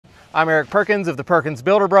I'm Eric Perkins of the Perkins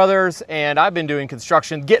Builder Brothers, and I've been doing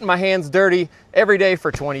construction, getting my hands dirty every day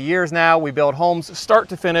for 20 years now. We build homes start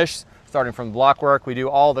to finish, starting from block work. We do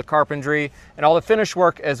all the carpentry and all the finish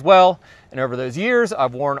work as well. And over those years,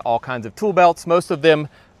 I've worn all kinds of tool belts, most of them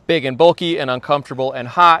big and bulky and uncomfortable and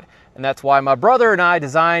hot. And that's why my brother and I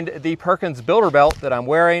designed the Perkins Builder Belt that I'm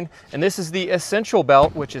wearing. And this is the Essential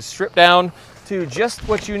Belt, which is stripped down to just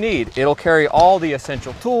what you need. It'll carry all the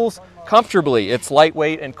essential tools comfortably. It's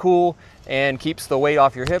lightweight and cool and keeps the weight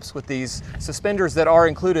off your hips with these suspenders that are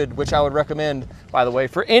included, which I would recommend, by the way,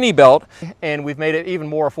 for any belt. And we've made it even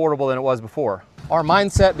more affordable than it was before. Our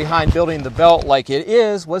mindset behind building the belt like it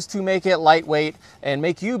is was to make it lightweight and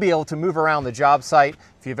make you be able to move around the job site.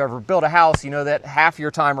 If you've ever built a house, you know that half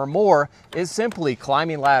your time or more is simply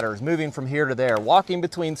climbing ladders, moving from here to there, walking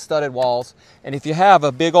between studded walls. And if you have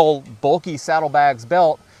a big old bulky saddlebags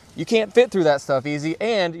belt, you can't fit through that stuff easy,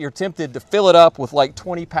 and you're tempted to fill it up with like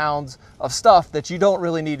 20 pounds of stuff that you don't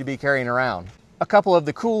really need to be carrying around. A couple of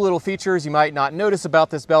the cool little features you might not notice about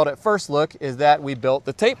this belt at first look is that we built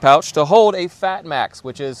the tape pouch to hold a Fat Max,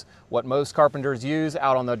 which is what most carpenters use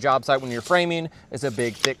out on the job site when you're framing. It's a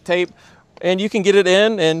big thick tape, and you can get it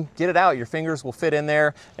in and get it out. Your fingers will fit in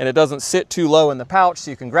there, and it doesn't sit too low in the pouch, so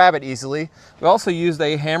you can grab it easily. We also used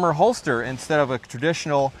a hammer holster instead of a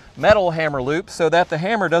traditional metal hammer loop so that the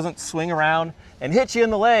hammer doesn't swing around and hit you in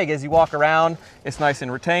the leg as you walk around. It's nice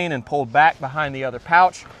and retained and pulled back behind the other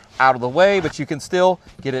pouch, out of the way, but you can still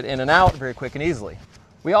get it in and out very quick and easily.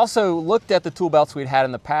 We also looked at the tool belts we'd had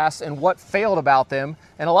in the past and what failed about them,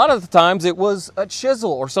 and a lot of the times it was a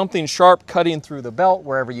chisel or something sharp cutting through the belt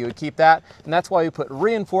wherever you would keep that, and that's why we put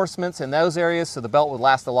reinforcements in those areas so the belt would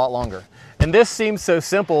last a lot longer. And this seems so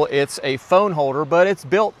simple. It's a phone holder, but it's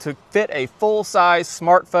built to fit a full-size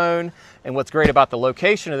smartphone. And what's great about the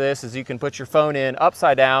location of this is you can put your phone in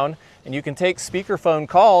upside down, and you can take speakerphone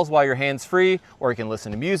calls while you're hands-free, or you can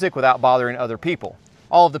listen to music without bothering other people.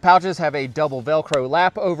 All of the pouches have a double Velcro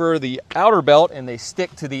lap over the outer belt, and they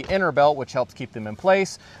stick to the inner belt, which helps keep them in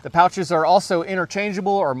place. The pouches are also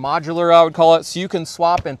interchangeable, or modular, I would call it, so you can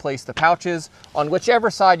swap and place the pouches on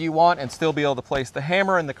whichever side you want and still be able to place the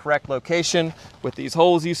hammer in the correct location with these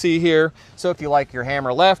holes you see here. So if you like your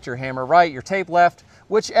hammer left, your hammer right, your tape left,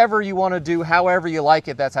 whichever you want to do, however you like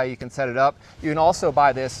it, that's how you can set it up. You can also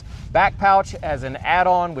buy this back pouch as an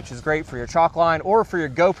add-on, which is great for your chalk line or for your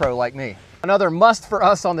GoPro like me. Another must for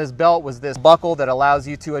us on this belt was this buckle that allows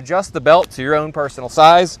you to adjust the belt to your own personal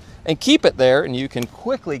size and keep it there, and you can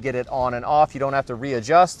quickly get it on and off. You don't have to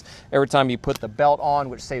readjust every time you put the belt on,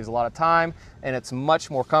 which saves a lot of time, and it's much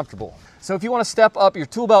more comfortable. So if you want to step up your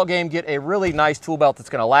tool belt game, get a really nice tool belt that's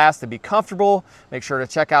going to last and be comfortable, make sure to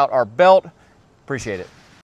check out our belt. Appreciate it.